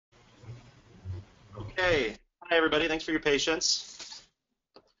Okay. Hi, everybody. Thanks for your patience.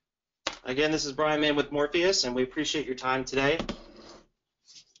 Again, this is Brian Mann with Morpheus, and we appreciate your time today.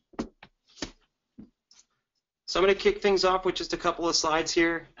 So I'm going to kick things off with just a couple of slides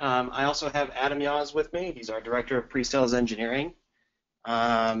here. I also have Adam Yaz with me. He's our Director of Pre-Sales Engineering.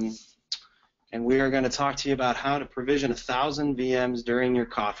 And we are going to talk to you about how to provision 1,000 VMs during your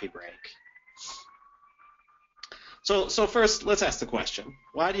coffee break. So first, let's ask the question.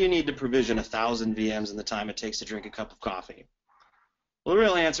 Why do you need to provision 1,000 VMs in the time it takes to drink a cup of coffee? Well, the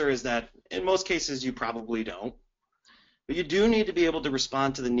real answer is that in most cases you probably don't. But you do need to be able to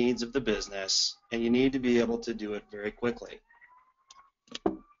respond to the needs of the business, and you need to be able to do it very quickly.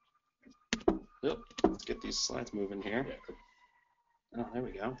 Yep. Let's get these slides moving here. Oh, there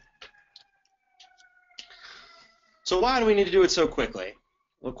we go. So why do we need to do it so quickly?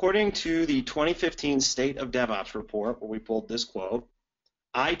 Well, according to the 2015 State of DevOps report, where we pulled this quote,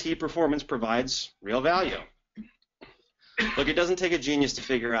 IT performance provides real value. Look, it doesn't take a genius to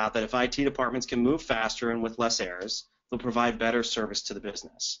figure out that if IT departments can move faster and with less errors, they'll provide better service to the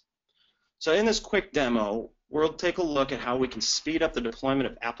business. So in this quick demo, we'll take a look at how we can speed up the deployment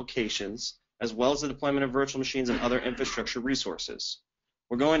of applications as well as the deployment of virtual machines and other infrastructure resources.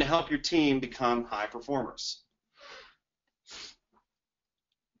 We're going to help your team become high performers.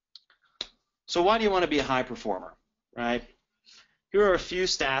 So why do you want to be a high performer, right? Here are a few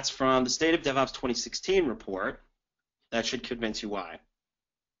stats from the State of DevOps 2016 report that should convince you why.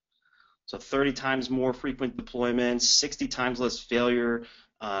 So 30 times more frequent deployments, 60 times less failure,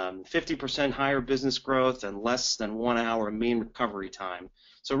 50% higher business growth, and less than 1 hour mean recovery time.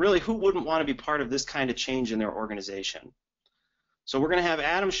 So really, who wouldn't want to be part of this kind of change in their organization? So we're going to have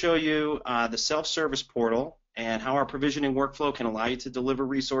Adam show you the self-service portal and how our provisioning workflow can allow you to deliver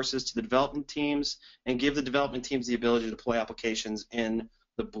resources to the development teams and give the development teams the ability to deploy applications in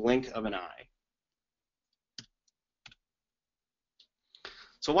the blink of an eye.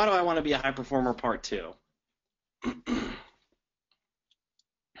 So why do I want to be a high performer, part 2?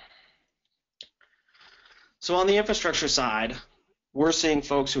 So on the infrastructure side, we're seeing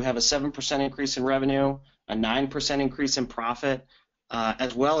folks who have a 7% increase in revenue, a 9% increase in profit,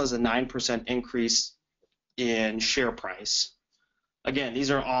 as well as a 9% increase in share price. Again, these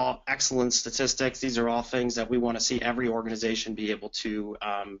are all excellent statistics. These are all things that we want to see every organization be able to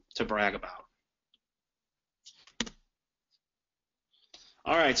brag about.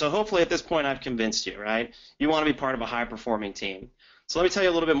 All right, so hopefully at this point I've convinced you, right? You want to be part of a high-performing team. So let me tell you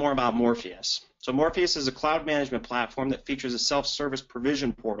a little bit more about Morpheus. So Morpheus is a cloud management platform that features a self-service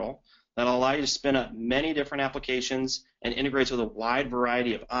provision portal that will allow you to spin up many different applications and integrates with a wide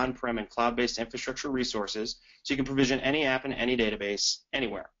variety of on-prem and cloud-based infrastructure resources so you can provision any app in any database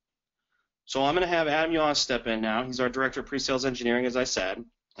anywhere. So I'm going to have Adam Yaz step in now. He's our Director of Pre-Sales Engineering, as I said.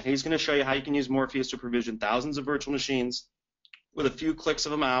 And he's going to show you how you can use Morpheus to provision thousands of virtual machines with a few clicks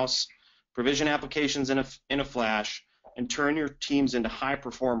of a mouse, provision applications in a flash, and turn your teams into high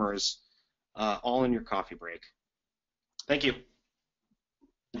performers all in your coffee break. Thank you.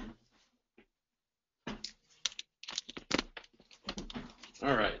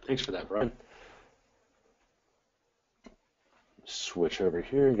 All right, thanks for that, Brian. Switch over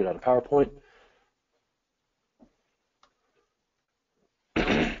here and get out of PowerPoint.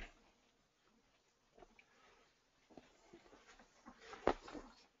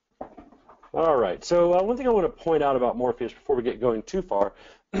 All right, so one thing I want to point out about Morpheus before we get going too far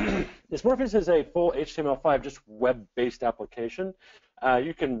is Morpheus is a full HTML5, just web-based application.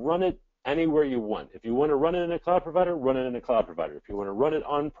 You can run it anywhere you want. If you want to run it in a cloud provider, run it in a cloud provider. If you want to run it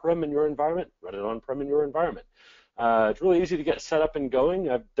on-prem in your environment, run it on-prem in your environment. It's really easy to get set up and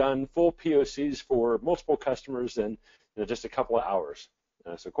going. I've done full POCs for multiple customers in just a couple of hours,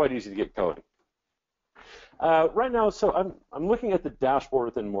 so quite easy to get going. Right now, so I'm looking at the dashboard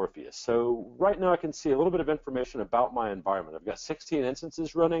within Morpheus. So right now I can see a little bit of information about my environment. I've got 16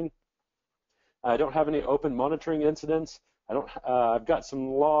 instances running. I don't have any open monitoring incidents. I've got some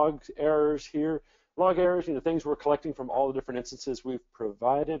log errors here. Log errors, things we're collecting from all the different instances we've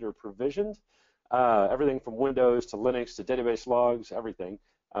provided or provisioned. Everything from Windows to Linux to database logs, everything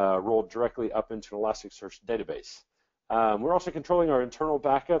rolled directly up into an Elasticsearch database. We're also controlling our internal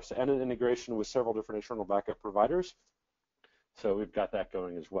backups and an integration with several different internal backup providers. So we've got that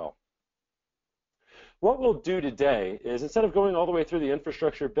going as well. What we'll do today is, instead of going all the way through the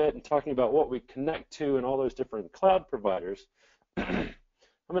infrastructure bit and talking about what we connect to and all those different cloud providers, I'm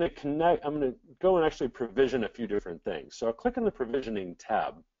going to go and actually provision a few different things. So I'll click on the provisioning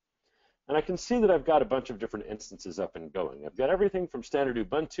tab, and I can see that I've got a bunch of different instances up and going. I've got everything from standard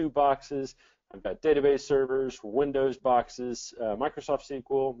Ubuntu boxes, I've got database servers, Windows boxes, Microsoft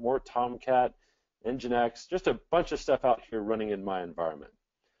SQL, more Tomcat, Nginx, just a bunch of stuff out here running in my environment.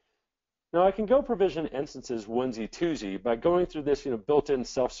 Now I can go provision instances onesie twosie by going through this built-in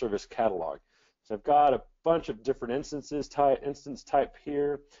self-service catalog. So I've got a bunch of different instance type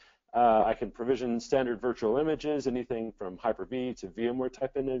here. I can provision standard virtual images, anything from Hyper-V to VMware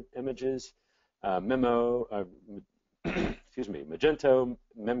type images, Memo, excuse me, Magento,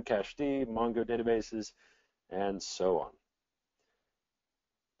 Memcached, Mongo databases, and so on.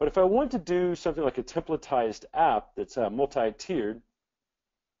 But if I want to do something like a templatized app that's multi-tiered,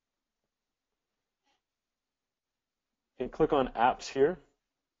 you can click on Apps here,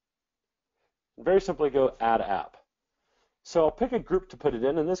 and very simply go Add App. So I'll pick a group to put it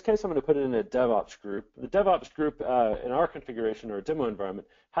in. In this case, I'm going to put it in a DevOps group. The DevOps group in our configuration or demo environment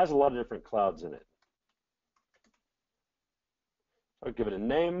has a lot of different clouds in it. I'll give it a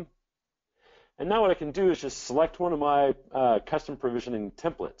name. And now what I can do is just select one of my custom provisioning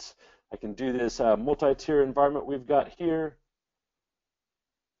templates. I can do this multi-tier environment we've got here.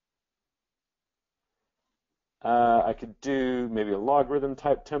 I could do maybe a logarithm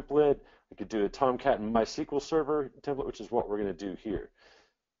type template. I could do a Tomcat and MySQL server template, which is what we're going to do here.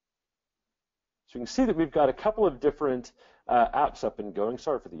 So you can see that we've got a couple of different apps up and going.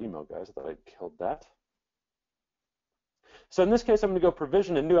 Sorry for the email, guys. I thought I'd killed that. So in this case, I'm going to go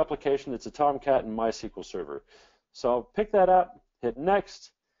provision a new application that's a Tomcat and MySQL server. So I'll pick that up, hit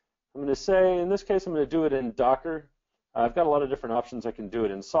next. I'm going to say, in this case, I'm going to do it in Docker. I've got a lot of different options. I can do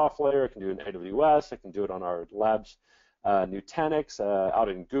it in SoftLayer, I can do it in AWS, I can do it on our labs, Nutanix, out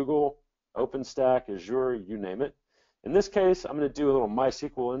in Google, OpenStack, Azure, you name it. In this case, I'm going to do a little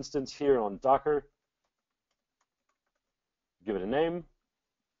MySQL instance here on Docker. Give it a name.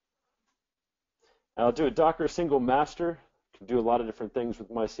 I'll do a Docker single master. Can do a lot of different things with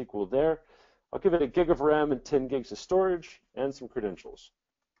MySQL there. I'll give it a gig of RAM and 10 gigs of storage and some credentials.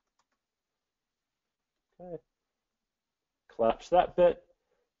 Okay. Collapse that bit.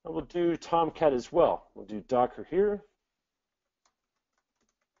 And we'll do Tomcat as well. We'll do Docker here.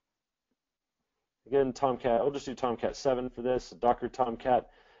 Again, Tomcat, I'll just do Tomcat 7 for this, Docker Tomcat.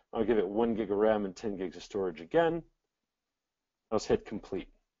 I'll give it 1 gig of RAM and 10 gigs of storage again. Let's hit complete.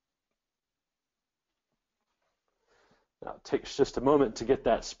 Now it takes just a moment to get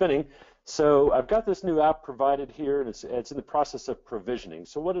that spinning. So I've got this new app provided here, and it's in the process of provisioning.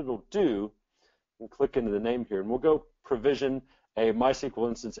 So what it'll do, and click into the name here, and we'll go provision a MySQL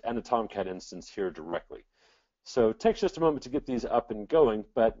instance and a Tomcat instance here directly. So it takes just a moment to get these up and going,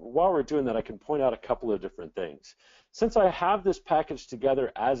 but while we're doing that, I can point out a couple of different things. Since I have this package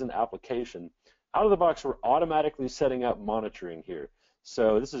together as an application, out of the box, we're automatically setting up monitoring here.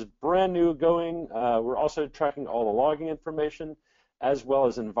 So this is brand new going. We're also tracking all the logging information as well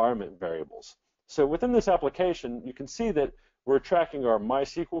as environment variables. So within this application, you can see that we're tracking our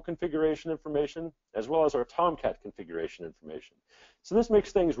MySQL configuration information as well as our Tomcat configuration information. So this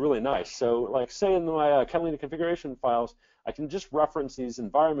makes things really nice. So like say in my Catalina configuration files, I can just reference these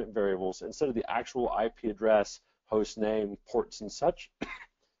environment variables instead of the actual IP address, host name, ports and such.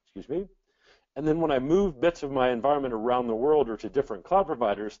 Excuse me. And then when I move bits of my environment around the world or to different cloud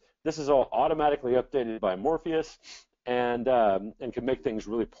providers, this is all automatically updated by Morpheus and can make things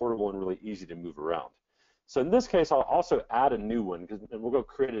really portable and really easy to move around. So in this case, I'll also add a new one, and we'll go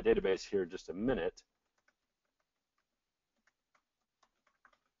create a database here in just a minute.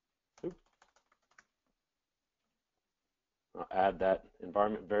 I'll add that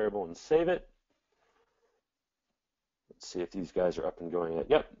environment variable and save it. Let's see if these guys are up and going yet.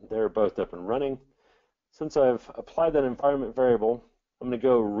 Yep, they're both up and running. Since I've applied that environment variable, I'm going to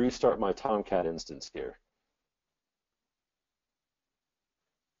go restart my Tomcat instance here.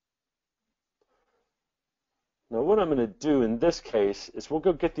 Now what I'm going to do in this case is we'll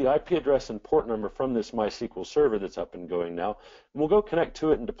go get the IP address and port number from this MySQL server that's up and going now, and we'll go connect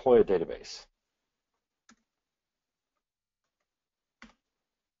to it and deploy a database.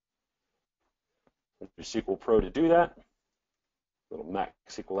 Use SQL Pro to do that. Little Mac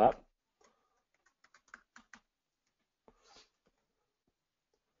SQL app.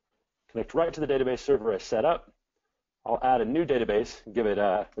 Connect right to the database server I set up. I'll add a new database, give it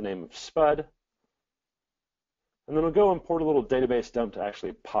the name of Spud. And then I'll go import a little database dump to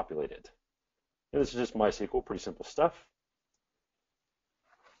actually populate it. And this is just MySQL, pretty simple stuff.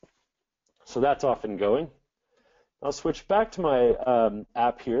 So that's off and going. I'll switch back to my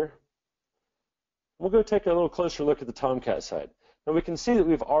app here. We'll go take a little closer look at the Tomcat side. Now we can see that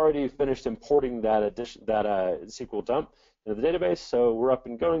we've already finished importing that SQL dump into the database, so we're up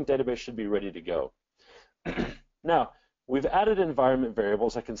and going. Database should be ready to go. Now, we've added environment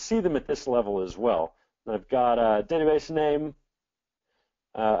variables. I can see them at this level as well. I've got a database name,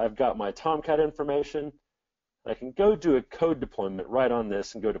 I've got my Tomcat information. I can go do a code deployment right on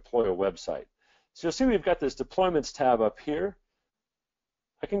this and go deploy a website. So you'll see we've got this deployments tab up here.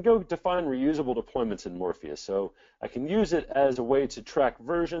 I can go define reusable deployments in Morpheus. So I can use it as a way to track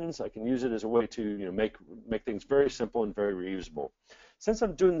versions. I can use it as a way to make things very simple and very reusable. Since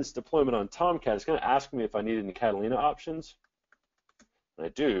I'm doing this deployment on Tomcat, it's going to ask me if I need any Catalina options. And I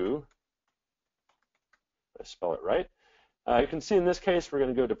do. I spell it right. You can see in this case, we're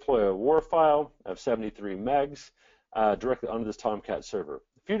going to go deploy a WAR file of 73 megs directly onto this Tomcat server.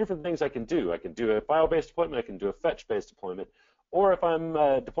 A few different things I can do. I can do a file-based deployment. I can do a fetch-based deployment. Or if I'm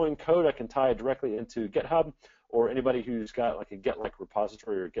deploying code, I can tie it directly into GitHub or anybody who's got like a Git-like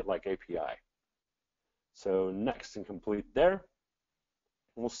repository or Git-like API. So next and complete there.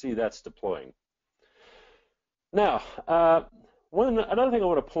 We'll see that's deploying. Now, another thing I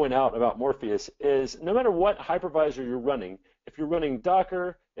want to point out about Morpheus is no matter what hypervisor you're running, if you're running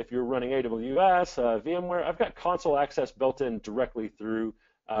Docker, if you're running AWS, VMware, I've got console access built in directly through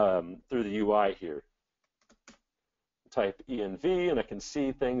the UI here. Type env, and I can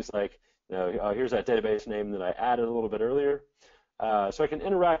see things like, here's that database name that I added a little bit earlier. So I can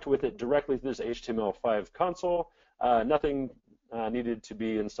interact with it directly through this HTML5 console. Nothing needed to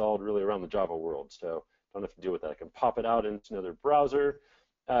be installed really around the Java world, so don't have to deal with that. I can pop it out into another browser.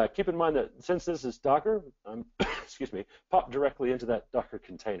 Keep in mind that since this is Docker, excuse me, pop directly into that Docker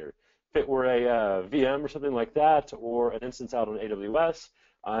container. If it were a VM or something like that, or an instance out on AWS,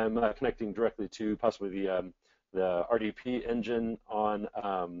 I'm connecting directly to possibly the RDP engine on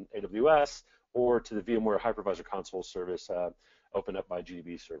AWS, or to the VMware Hypervisor Console service opened up by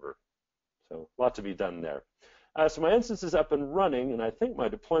GDB server. So a lot to be done there. So my instance is up and running, and I think my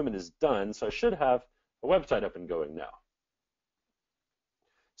deployment is done, so I should have a website up and going now.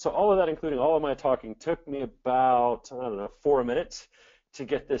 So all of that, including all of my talking, took me about, 4 minutes to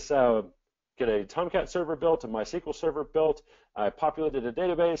get this, get a Tomcat server built, a MySQL server built. I populated a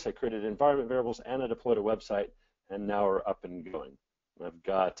database, I created environment variables, and I deployed a website, and now we're up and going. I've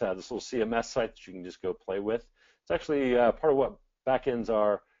got this little CMS site that you can just go play with. It's actually part of what backends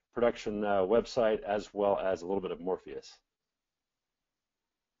our production website, as well as a little bit of Morpheus.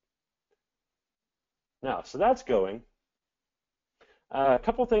 Now, so that's going. A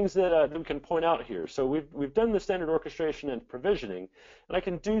couple things that we can point out here. So we've done the standard orchestration and provisioning, and I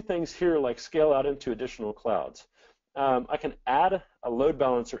can do things here like scale out into additional clouds. I can add a load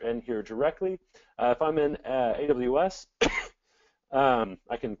balancer in here directly. If I'm in AWS,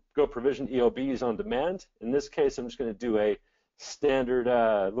 I can go provision ELBs on demand. In this case, I'm just going to do a standard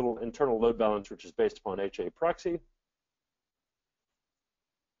little internal load balancer, which is based upon HA proxy.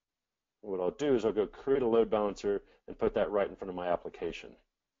 What I'll do is I'll go create a load balancer and put that right in front of my application.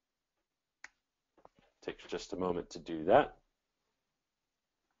 Takes just a moment to do that.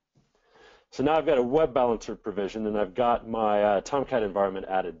 So now I've got a web balancer provision, and I've got my Tomcat environment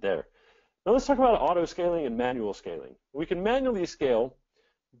added there. Now let's talk about auto scaling and manual scaling. We can manually scale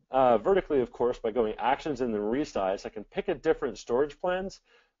vertically, of course, by going actions and then resize. I can pick a different storage plan.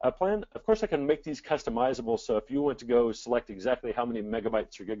 Of course, I can make these customizable, so if you want to go select exactly how many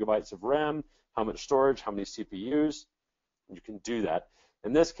megabytes or gigabytes of RAM, how much storage, how many CPUs, you can do that.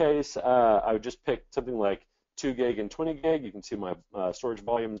 In this case, I would just pick something like 2 gig and 20 gig. You can see my storage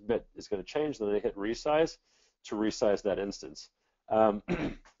volume bit is going to change, then I hit resize to resize that instance.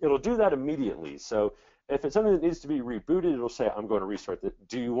 It'll do that immediately. So if it's something that needs to be rebooted, it'll say, I'm going to restart it.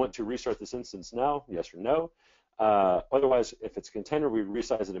 Do you want to restart this instance now? Yes or no? Otherwise, if it's a container, we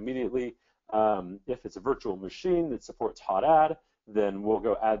resize it immediately. If it's a virtual machine that supports hot add, then we'll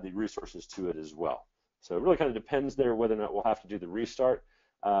go add the resources to it as well. So it really kind of depends there whether or not we'll have to do the restart,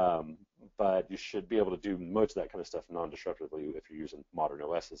 but you should be able to do most of that kind of stuff non-disruptively if you're using modern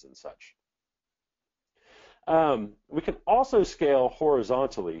OSs and such. We can also scale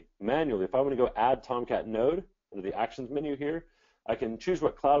horizontally, manually. If I want to go add Tomcat node under the actions menu here, I can choose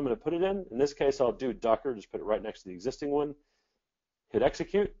what cloud I'm going to put it in. In this case, I'll do Docker, just put it right next to the existing one. Hit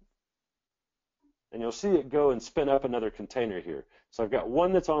execute, and you'll see it go and spin up another container here. So I've got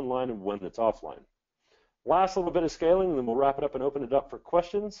one that's online and one that's offline. Last little bit of scaling, and then we'll wrap it up and open it up for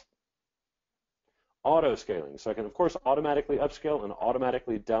questions. Auto scaling. So I can, of course, automatically upscale and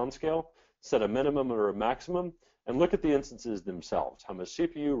automatically downscale, set a minimum or a maximum, and look at the instances themselves. How much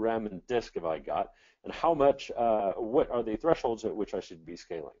CPU, RAM, and disk have I got, and how much, what are the thresholds at which I should be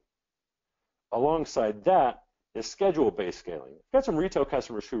scaling? Alongside that is schedule-based scaling. I've got some retail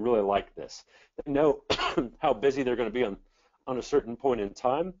customers who really like this. They know how busy they're going to be on a certain point in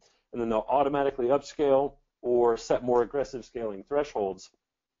time, and then they'll automatically upscale or set more aggressive scaling thresholds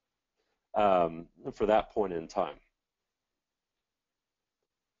for that point in time.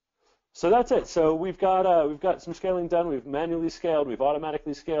 So that's it. So we've got some scaling done. We've manually scaled. We've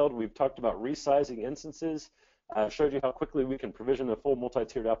automatically scaled. We've talked about resizing instances. Showed you how quickly we can provision a full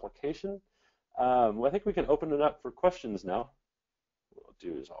multi-tiered application. Well, I think we can open it up for questions now. What I'll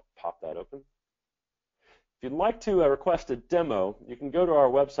do is I'll pop that open. If you'd like to request a demo, you can go to our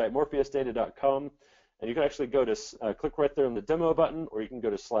website, morpheusdata.com, and you can actually go to click right there on the demo button, or you can go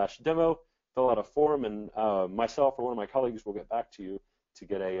to /demo, fill out a form, and myself or one of my colleagues will get back to you to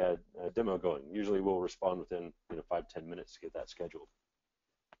get a demo going. Usually we'll respond within 5-10 minutes to get that scheduled.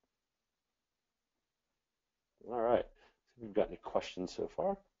 All right, see if we've got any questions so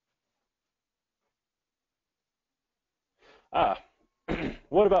far.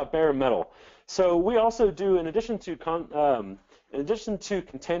 What about bare metal? So we also do, in addition to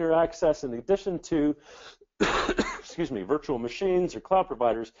container access, in addition to excuse me, virtual machines or cloud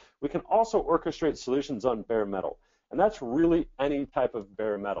providers, we can also orchestrate solutions on bare metal. And that's really any type of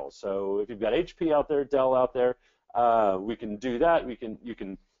bare metal. So if you've got HP out there, Dell out there, we can do that. You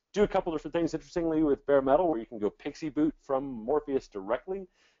can do a couple different things, interestingly, with bare metal, where you can go Pixie boot from Morpheus directly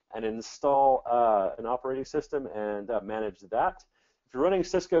and install an operating system and manage that. If you're running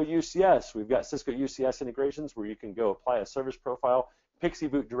Cisco UCS, we've got Cisco UCS integrations where you can go apply a service profile, Pixie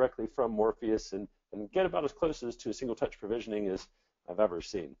boot directly from Morpheus, and get about as close as to a single touch provisioning as I've ever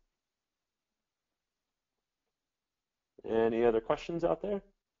seen. Any other questions out there?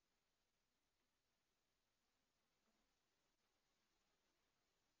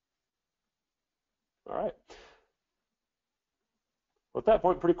 All right. Well, at that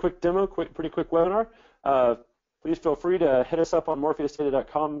point, pretty quick demo, pretty quick webinar. Please feel free to hit us up on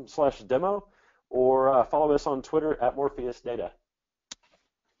morpheusdata.com/demo or follow us on Twitter at morpheusdata.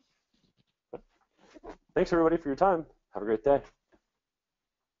 Thanks, everybody, for your time. Have a great day.